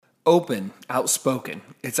Open, outspoken,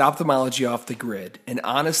 it's Ophthalmology Off the Grid, an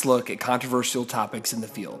honest look at controversial topics in the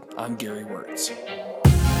field. I'm Gary Wirtz.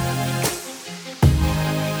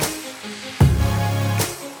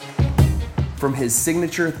 From his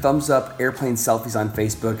signature thumbs-up airplane selfies on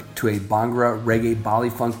Facebook to a Bhangra reggae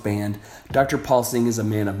Bolly funk band, Dr. Paul Singh is a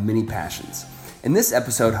man of many passions. In this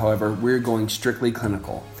episode, however, we're going strictly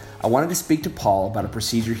clinical. I wanted to speak to Paul about a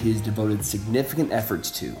procedure he has devoted significant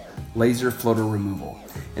efforts to, laser floater removal.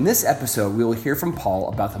 In this episode, we will hear from Paul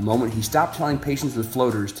about the moment he stopped telling patients with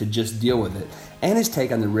floaters to just deal with it, and his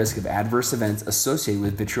take on the risk of adverse events associated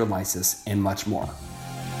with vitreolysis, and much more.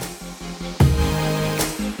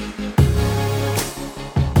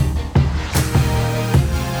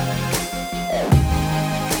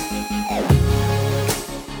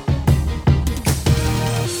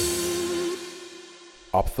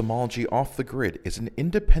 Ophthalmology Off the Grid is an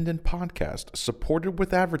independent podcast supported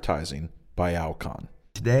with advertising by Alcon.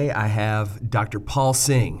 Today I have Dr. Paul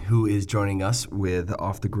Singh, who is joining us with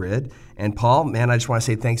Off the Grid. And Paul, man, I just want to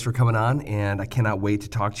say thanks for coming on, and I cannot wait to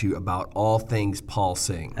talk to you about all things Paul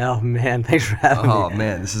Singh. Oh man, thanks for having me. Oh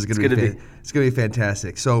man, this is going to be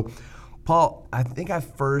fantastic. So, Paul, I think I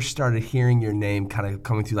first started hearing your name kind of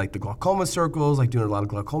coming through like the glaucoma circles, like doing a lot of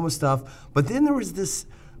glaucoma stuff. But then there was this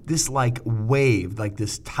like wave, like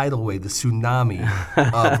this tidal wave, the tsunami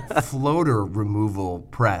of floater removal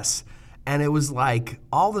press. And it was like,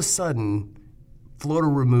 all of a sudden, floater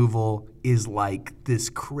removal is like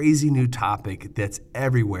this crazy new topic that's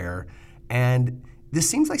everywhere. And this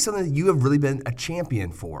seems like something that you have really been a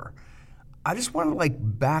champion for. I just want to like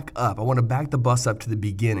back up. I want to back the bus up to the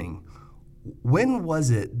beginning. When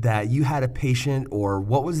was it that you had a patient, or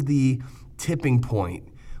what was the tipping point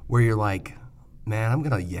where you're like, man, I'm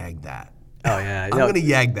going to yag that? Oh yeah, I'm going to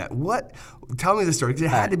yag that. What? Tell me the story, because it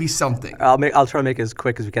had to be something. I'll try to make it as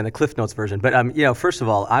quick as we can, the Cliff Notes version. But first of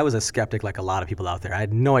all, I was a skeptic like a lot of people out there. I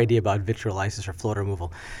had no idea about vitreolysis or floater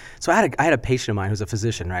removal. So I had a patient of mine who's a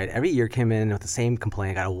physician, right? Every year came in with the same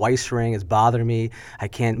complaint. I got a Weiss ring, it's bothering me. I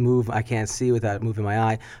can't move, I can't see without moving my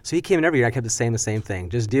eye. So he came in every year. I kept saying the same thing.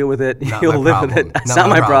 Just deal with it. You'll live with it. It's not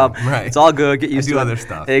my problem. Right. It's all good. Get used to it. I do other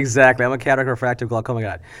stuff. Exactly. I'm a cataract refractive glaucoma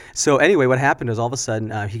guy. So anyway, what happened is all of a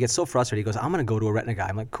sudden he gets so frustrated. He goes, I'm going to go to a retina guy.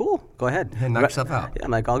 I'm like, cool, go ahead. Hey, knock yourself out. Yeah, I'm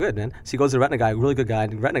like, all good, man. So he goes to the retina guy, really good guy.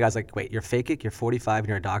 And the retina guy's like, wait, you're phakic, you're 45, and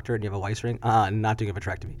you're a doctor, and you have a Weiss ring? Not doing a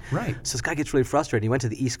vitrectomy. Right. So this guy gets really frustrated. He went to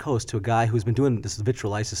the East Coast to a guy who's been doing this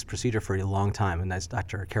vitreolysis procedure for a long time, and that's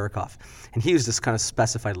Dr. Karikoff. And he used this kind of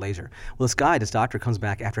specified laser. Well, this doctor comes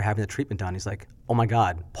back after having the treatment done. He's like, oh my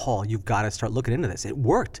God, Paul, you've got to start looking into this. It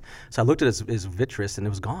worked. So I looked at his vitreous, and it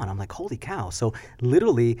was gone. I'm like, holy cow. So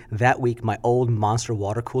literally that week, my old monster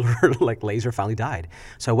water cooler like laser finally died.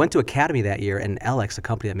 So I went to Academy that year, and LX, the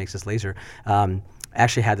company that makes this laser,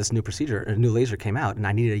 actually had this new procedure, a new laser came out, and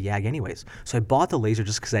I needed a YAG anyways. So I bought the laser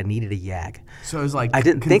just because I needed a YAG. So it was like I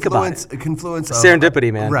didn't think about it. Confluence of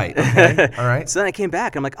serendipity, man. Right. Okay. All right. So then I came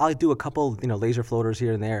back, and I'm like, I'll do a couple, laser floaters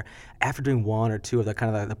here and there. After doing one or two of the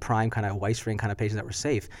kind of the prime kind of Weiss ring kind of patients that were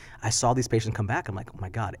safe, I saw these patients come back. I'm like, oh my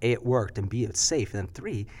God, A, it worked, and B, it's safe. And then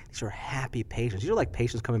 3, these are happy patients. These are like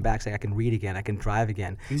patients coming back saying, I can read again, I can drive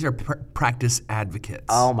again. These are practice advocates.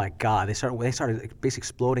 Oh my God, they started basically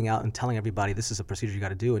exploding out and telling everybody this is a procedure you got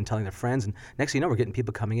to do, and telling their friends. And next thing you know, we're getting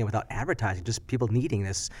people coming in without advertising, just people needing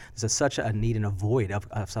this. There's such a need and a void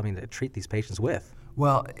of something to treat these patients with.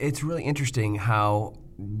 Well, it's really interesting how,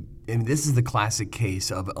 and this is the classic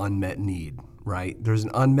case of unmet need, right? There's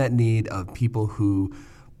an unmet need of people who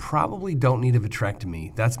probably don't need a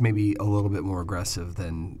vitrectomy. That's maybe a little bit more aggressive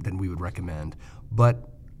than we would recommend, but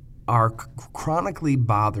are chronically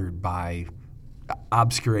bothered by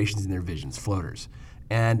obscurations in their visions, floaters.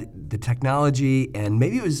 And the technology, and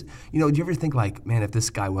maybe it was, do you ever think like, man, if this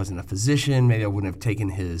guy wasn't a physician, maybe I wouldn't have taken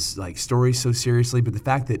his like story so seriously. But the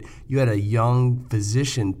fact that you had a young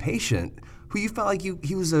physician patient who you felt like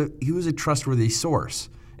he was a trustworthy source,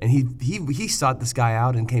 and he sought this guy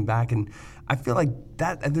out and came back, and I feel like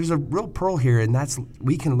that there's a real pearl here, and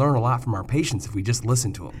we can learn a lot from our patients if we just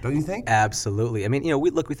listen to them, don't you think? Absolutely. I mean,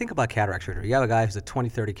 we think about cataract surgery. You have a guy who's a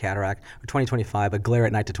 20/30 cataract, or 20/25, but glare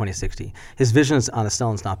at night to 20/60. His vision is on the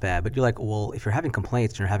Snellen's not bad, but you're like, well, if you're having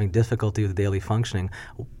complaints and you're having difficulty with daily functioning,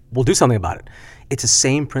 we'll do something about it. It's the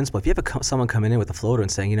same principle. If you have someone coming in with a floater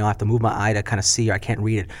and saying, I have to move my eye to kind of see, or I can't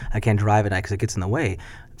read it, I can't drive at night because it gets in the way,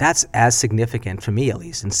 that's as significant, for me at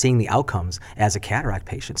least, in seeing the outcomes as a cataract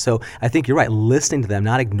patient. So I think you're right, listening to them,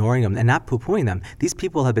 not ignoring them, and not poo-pooing them. These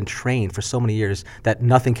people have been trained for so many years that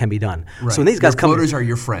nothing can be done. Right. So when these guys come, floaters are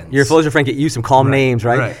your friends. Your floaters are friends, get used to them, call them names,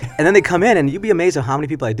 right? Right. And then they come in, and you'd be amazed at how many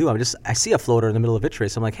people I do. I see a floater in the middle of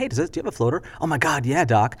vitreous. I'm like, hey, do you have a floater? Oh my God, yeah,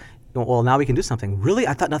 doc. well, now we can do something. Really?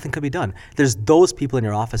 I thought nothing could be done. There's those people in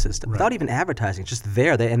your offices without even advertising, just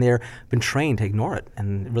there, and they're been trained to ignore it,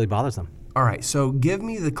 and it really bothers them. All right, so give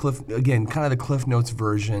me the Cliff Notes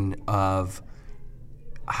version of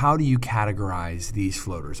how do you categorize these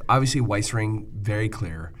floaters? Obviously, Weissring, very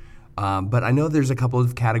clear. But I know there's a couple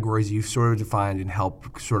of categories you've sort of defined and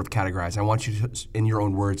help sort of categorize. I want you to, in your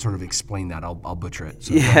own words, sort of explain that. I'll butcher it.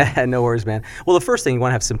 So yeah, no worries, man. Well, the first thing, you want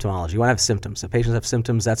to have symptomology. You want to have symptoms. If patients have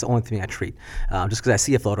symptoms, that's the only thing I treat. Just because I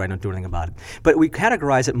see a floater, I don't do anything about it. But we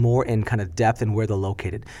categorize it more in kind of depth and where they're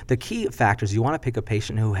located. The key factors, you want to pick a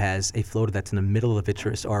patient who has a floater that's in the middle of the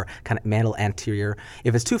vitreous or kind of mantle anterior.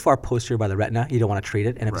 If it's too far posterior by the retina, you don't want to treat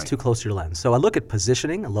it. And if it's too close to your lens. So I look at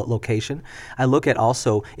positioning, location. I look at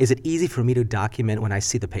also, is it easy for me to document when I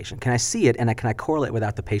see the patient? Can I see it, and can I correlate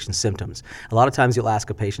without the patient's symptoms? A lot of times you'll ask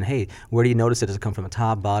a patient, hey, where do you notice it? Does it come from the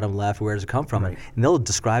top, bottom, left? Where does it come from? And they'll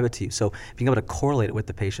describe it to you. So being able to correlate it with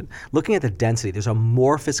the patient. Looking at the density, there's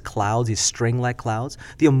amorphous clouds, these string-like clouds.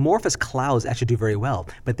 The amorphous clouds actually do very well,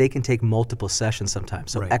 but they can take multiple sessions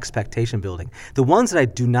sometimes. So expectation building. The ones that I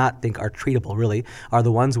do not think are treatable, really, are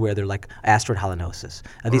the ones where they're like asteroid hyalinosis.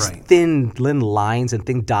 These thin lines and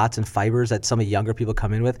thin dots and fibers that some of the younger people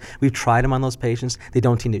come in with. We've tried them on those patients. They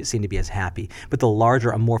don't seem to be as happy. But the larger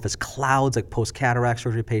amorphous clouds, like post-cataract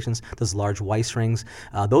surgery patients, those large Weissrings,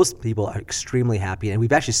 those people are extremely happy. And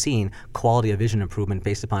we've actually seen quality of vision improvement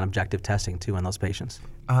based upon objective testing, too, on those patients.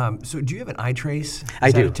 So do you have an eye trace?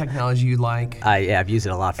 I do. Is that a technology you like? I've used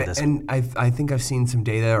it a lot for this. And I think I've seen some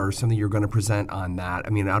data or something you're going to present on that. I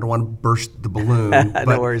mean, I don't want to burst the balloon. But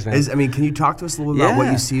no worries, man. Can you talk to us a little bit about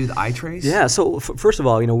what you see with eye trace? Yeah, so first of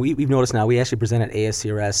all, we've noticed now, we actually presented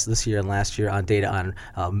ASCRS this year and last year on data on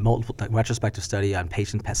retrospective study on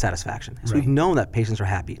patient satisfaction. So we've known that patients are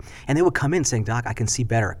happy. And they would come in saying, Doc, I can see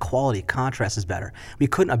better. Quality, contrast is better. We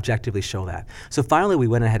couldn't objectively show that. So finally, we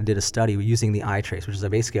went ahead and did a study using the eye trace, which is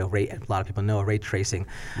basically a rate, a lot of people know, ray tracing.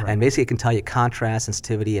 And basically it can tell you contrast,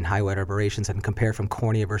 sensitivity, and high-wide aberrations and compare from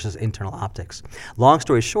cornea versus internal optics. Long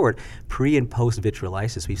story short, pre and post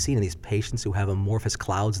vitreolysis, we've seen in these patients who have amorphous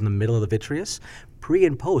clouds in the middle of the vitreous, pre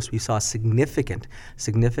and post, we saw a significant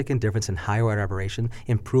difference in high-wide aberration,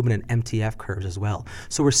 improvement in MTF curves as well.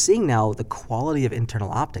 So we're seeing now the quality of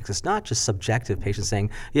internal optics. It's not just subjective patients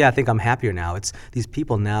saying, yeah, I think I'm happier now. It's these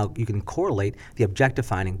people now, you can correlate the objective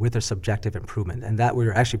finding with their subjective improvement. And that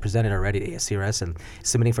we're actually presented already at ASCRS and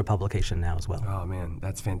submitting for publication now as well. Oh, man,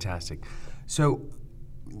 that's fantastic. So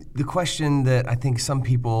the question that I think some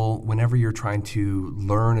people, whenever you're trying to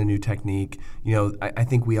learn a new technique, I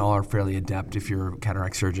think we all are fairly adept. If you're a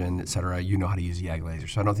cataract surgeon, et cetera, you know how to use the YAG laser.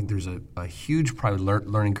 So I don't think there's a huge probably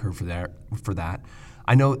learning curve for that.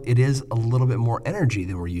 I know it is a little bit more energy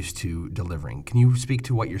than we're used to delivering. Can you speak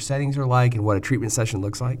to what your settings are like and what a treatment session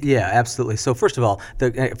looks like? Yeah, absolutely. So first of all,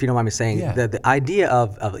 if you don't mind me saying, the idea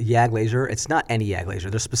of YAG laser, it's not any YAG laser.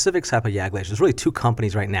 There's specific type of YAG laser. There's really two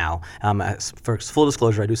companies right now. For full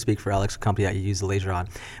disclosure, I do speak for Alex, a company that you use the laser on.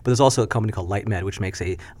 But there's also a company called LightMed, which makes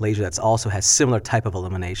a laser that also has similar type of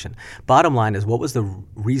illumination. Bottom line is, what was the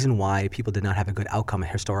reason why people did not have a good outcome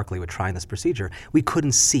historically with trying this procedure? We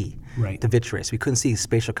couldn't see the vitreous. We couldn't see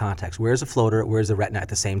spatial context. Where's the floater? Where's the retina at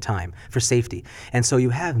the same time for safety? And so you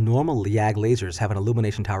have normal YAG lasers have an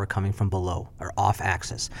illumination tower coming from below or off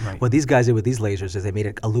axis. What these guys did with these lasers is they made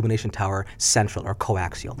an illumination tower central or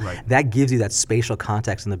coaxial. That gives you that spatial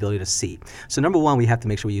context and the ability to see. So number one, we have to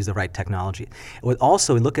make sure we use the right technology.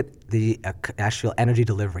 Also, we look at the actual energy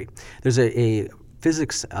delivery. There's a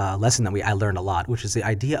physics lesson that I learned a lot, which is the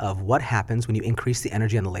idea of what happens when you increase the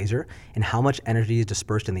energy on the laser and how much energy is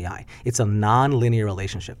dispersed in the eye. It's a non-linear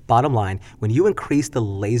relationship. Bottom line, when you increase the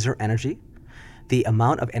laser energy, the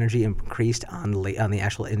amount of energy increased on the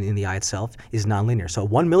actual in the eye itself is nonlinear. So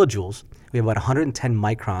 1 millijoules, we have about 110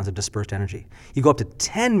 microns of dispersed energy. You go up to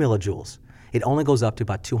 10 millijoules, it only goes up to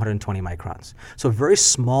about 220 microns. So a very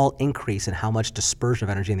small increase in how much dispersion of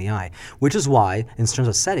energy in the eye, which is why, in terms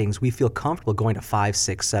of settings, we feel comfortable going to 5,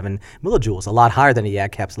 6, 7 millijoules, a lot higher than a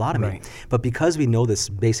YAG capsulotomy. But because we know this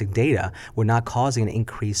basic data, we're not causing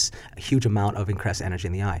a huge amount of increased energy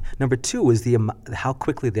in the eye. Number two is how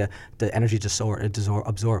quickly the energy is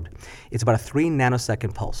absorbed. It's about a 3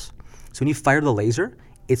 nanosecond pulse. So when you fire the laser,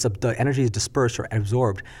 the energy is dispersed or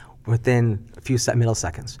absorbed within a few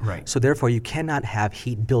milliseconds. Right. So therefore, you cannot have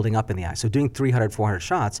heat building up in the eye. So doing 300, 400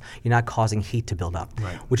 shots, you're not causing heat to build up,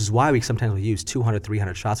 Right. which is why we sometimes will use 200,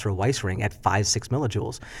 300 shots for a Weiss ring at 5, 6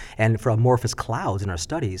 millijoules. And for amorphous clouds in our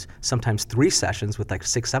studies, sometimes 3 sessions with like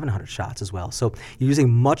 600, 700 shots as well. So you're using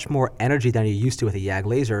much more energy than you're used to with a YAG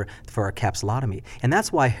laser for a capsulotomy. And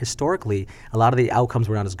that's why historically, a lot of the outcomes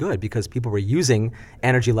were not as good because people were using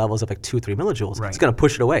energy levels of like 2, 3 millijoules. Right. It's going to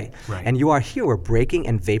push it away. Right. And you are here, we're breaking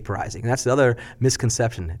and vaporizing. And that's the other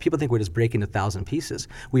misconception. People think we're just breaking 1,000 pieces.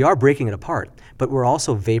 We are breaking it apart, but we're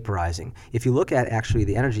also vaporizing. If you look at actually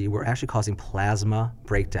the energy, we're actually causing plasma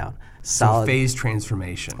breakdown. So phase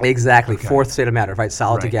transformation. Exactly, Okay. fourth state of matter, right?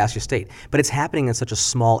 Solid to Right. gaseous state. But it's happening in such a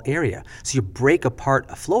small area. So you break apart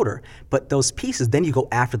a floater, but those pieces, then you go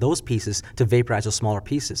after those pieces to vaporize those smaller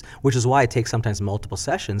pieces, which is why it takes sometimes multiple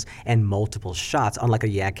sessions and multiple shots, unlike a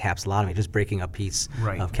YAG capsulotomy, just breaking a piece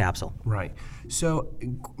Right. of capsule. Right. So,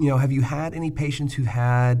 have you had any patients who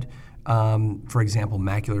had, for example,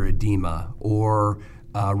 macular edema or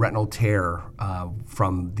retinal tear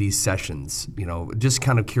from these sessions? Just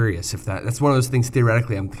kind of curious if that's one of those things.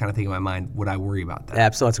 Theoretically, I'm kind of thinking in my mind, would I worry about that?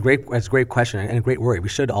 Absolutely, it's a great question and a great worry. We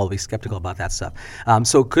should all be skeptical about that stuff.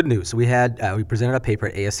 So good news. So we presented a paper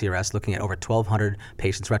at ASCRS looking at over 1,200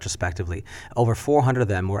 patients retrospectively. Over 400 of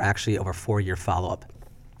them were actually over 4-year follow-up.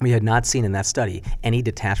 We had not seen in that study any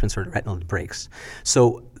detachments or retinal breaks.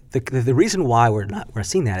 So the reason why we're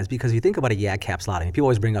seeing that is because if you think about a YAG capsulotomy, people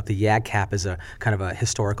always bring up the YAG cap as a kind of a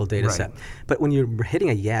historical data Right. set. But when you're hitting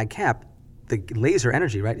a YAG cap, the laser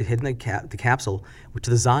energy, right, hitting the capsule to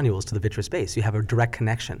the zonules, to the vitreous base. You have a direct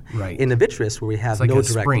connection. Right. In the vitreous, where we have It's like no a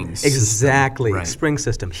direct spring system. exactly Right. spring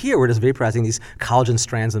system. Here, we're just vaporizing these collagen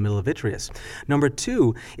strands in the middle of vitreous. Number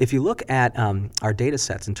 2, if you look at our data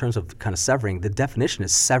sets in terms of kind of severing, the definition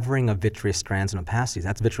is severing of vitreous strands and opacities.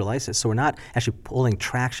 That's vitreolysis. So we're not actually pulling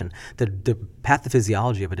traction. The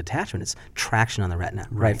pathophysiology of a detachment is traction on the retina,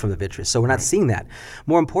 right from the vitreous. So we're not seeing that.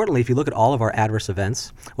 More importantly, if you look at all of our adverse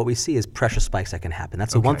events, what we see is pressure spikes that can happen.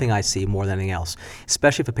 That's the one thing I see more than anything else,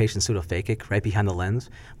 especially if a patient's pseudophakic, right behind the lens.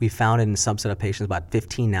 We found in a subset of patients, about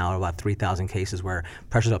 15 now, or about 3,000 cases, where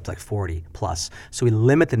pressure's up to like 40 plus. So we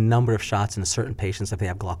limit the number of shots in certain patients if they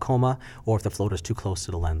have glaucoma or if the floater's too close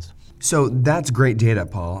to the lens. So that's great data,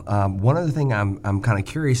 Paul. One other thing I'm kind of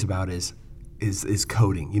curious about is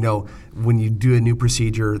coding. When you do a new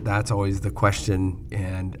procedure, that's always the question.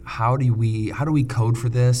 And how do we code for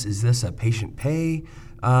this? Is this a patient pay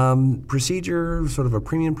procedure, sort of a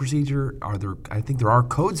premium procedure? I think there are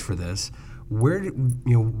codes for this.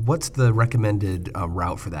 What's the recommended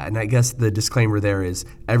route for that? And I guess the disclaimer there is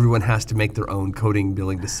everyone has to make their own coding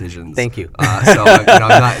billing decisions. Thank you. So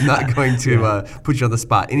I'm not going to put you on the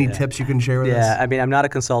spot. Any tips you can share with us? Yeah, I mean, I'm not a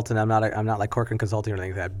consultant. I'm not like Corcoran Consulting or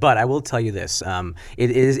anything like that. But I will tell you this: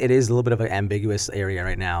 it is a little bit of an ambiguous area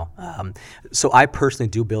right now. So I personally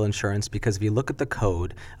do bill insurance because if you look at the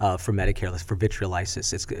code for Medicare for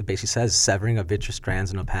vitreolysis, it basically says severing of vitreous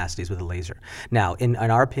strands and opacities with a laser. Now, in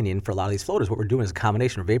our opinion, for a lot of these floaters, what we're doing is a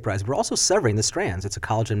combination of vaporizing. We're also severing the strands. It's a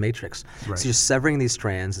collagen matrix. Right. So you're severing these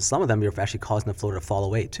strands, and some of them you're actually causing the floater to fall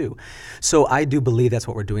away too. So I do believe that's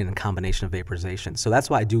what we're doing in combination of vaporization. So that's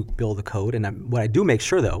why I do bill the code. And what I do make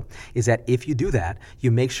sure though is that if you do that, you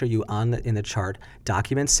make sure you in the chart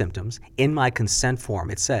document symptoms. In my consent form,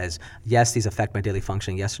 it says yes, these affect my daily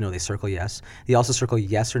function. Yes or no. They circle yes. They also circle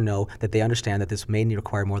yes or no that they understand that this may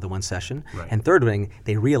require more than one session. Right. And third thing,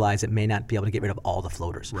 they realize it may not be able to get rid of all the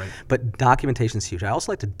floaters. Right. But documentation is huge. I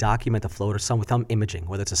also like to document the floater with some imaging,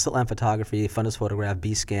 whether it's a slit lamp photography, fundus photograph,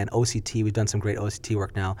 B-scan, OCT. We've done some great OCT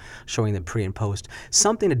work now showing them pre and post.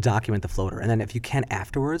 Something to document the floater. And then if you can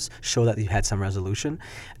afterwards show that you had some resolution,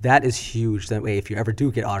 that is huge. That way, if you ever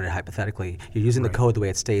do get audited hypothetically, you're using the code the way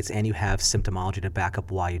it states and you have symptomology to back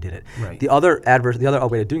up why you did it. Right. The other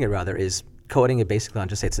way of doing it rather is coding it basically on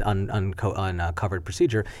just say it's an uncovered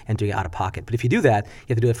procedure and doing it out of pocket. But if you do that, you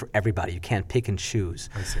have to do it for everybody. You can't pick and choose.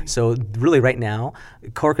 I see. So really right now,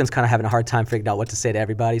 Corcoran's kind of having a hard time figuring out what to say to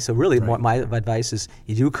everybody. So really my advice is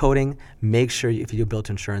you do coding, make sure if you do built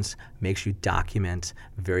insurance, make sure you document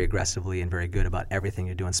very aggressively and very good about everything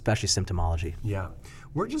you're doing, especially symptomology. Yeah.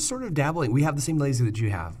 We're just sort of dabbling. We have the same laser that you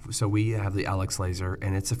have. So we have the LX laser,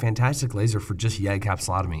 and it's a fantastic laser for just YAG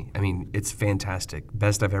capsulotomy. I mean, it's fantastic.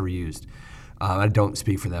 Best I've ever used. I don't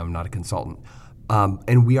speak for them. I'm not a consultant.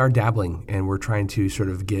 And we are dabbling, and we're trying to sort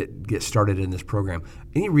of get started in this program.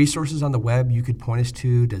 Any resources on the web you could point us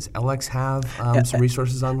to? Does LX have some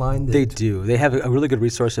resources online? They do. They have a really good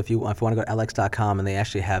resource if you want to go to lx.com, and they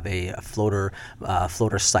actually have a floater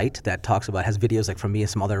site that has videos like from me and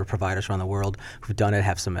some other providers around the world who've done it,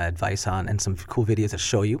 have some advice on, and some cool videos that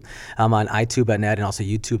show you. On iTube.net and also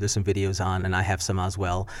YouTube, there's some videos on, and I have some as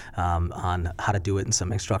well on how to do it and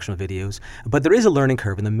some instructional videos. But there is a learning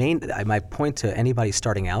curve, and my point to anybody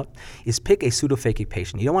starting out is pick a pseudophakic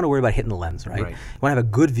patient. You don't want to worry about hitting the lens, right? You want to have a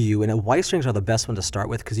good view, and white rings are the best one to start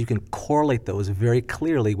with because you can correlate those very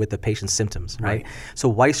clearly with the patient's symptoms, right? So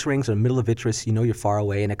white rings are in the middle of vitreous, you know you're far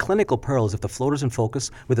away, and a clinical pearl is if the floater's in focus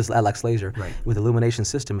with this LX laser, with illumination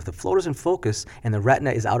system, if the floater's in focus and the retina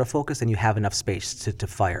is out of focus, then you have enough space to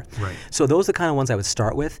fire. So those are the kind of ones I would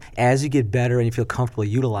start with. As you get better and you feel comfortable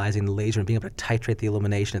utilizing the laser and being able to titrate the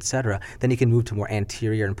illumination, et cetera, then you can move to more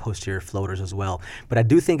anterior and posterior floaters as well. But I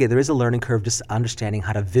do think there is a learning curve just understanding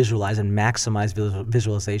how to visualize and maximize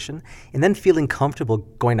visualization, and then feeling comfortable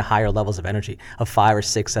going to higher levels of energy of 5 or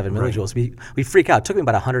 6, 7 millijoules. We freak out. It took me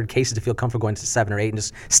about 100 cases to feel comfortable going to 7 or 8 and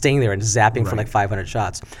just staying there and zapping for like 500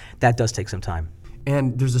 shots. That does take some time.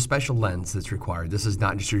 And there's a special lens that's required. This is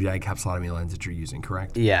not just your digicapsulotomy lens that you're using,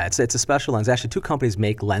 correct? Yeah, it's a special lens. Actually, 2 companies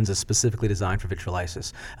make lenses specifically designed for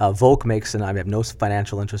vitreolysis. Volk makes, and I have no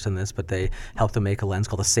financial interest in this, but they help to make a lens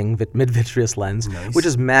called the Singh mid-vitreous lens, which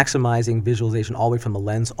is maximizing visualization all the way from the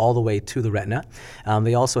lens all the way to the retina.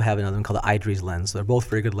 They also have another one called the Idris lens. They're both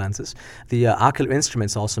very good lenses. The Ocular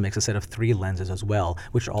Instruments also makes a set of 3 lenses as well,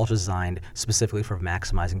 which are also designed specifically for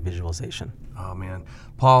maximizing visualization. Oh, man.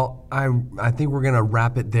 Paul, I think we're going to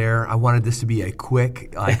wrap it there. I wanted this to be a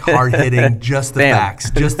quick, hard-hitting, just the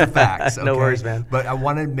facts. Just the facts. Okay? No worries, man. But I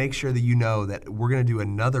want to make sure that you know that we're going to do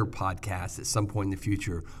another podcast at some point in the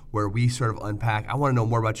future where we sort of unpack. I want to know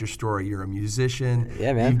more about your story. You're a musician.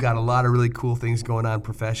 Yeah, man. You've got a lot of really cool things going on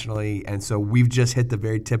professionally, and so we've just hit the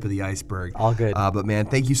very tip of the iceberg. All good. But, man,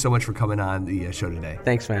 thank you so much for coming on the show today.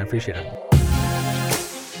 Thanks, man. Appreciate it.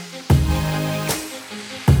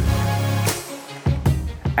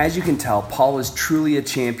 As you can tell, Paul is truly a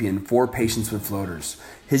champion for patients with floaters.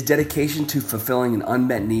 His dedication to fulfilling an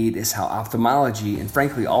unmet need is how ophthalmology and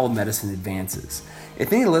frankly all of medicine advances.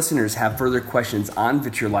 If any listeners have further questions on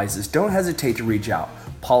vitreolysis, don't hesitate to reach out.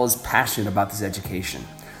 Paul is passionate about this education.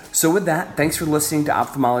 So with that, thanks for listening to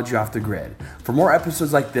Ophthalmology Off the Grid. For more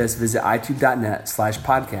episodes like this, visit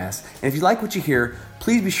itube.net/podcast. And if you like what you hear,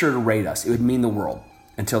 please be sure to rate us. It would mean the world.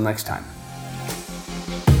 Until next time.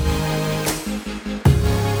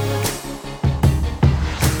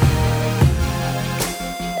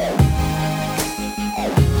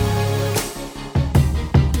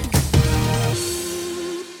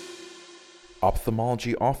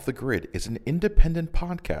 Ophthalmology Off the Grid is an independent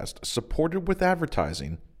podcast supported with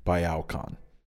advertising by Alcon.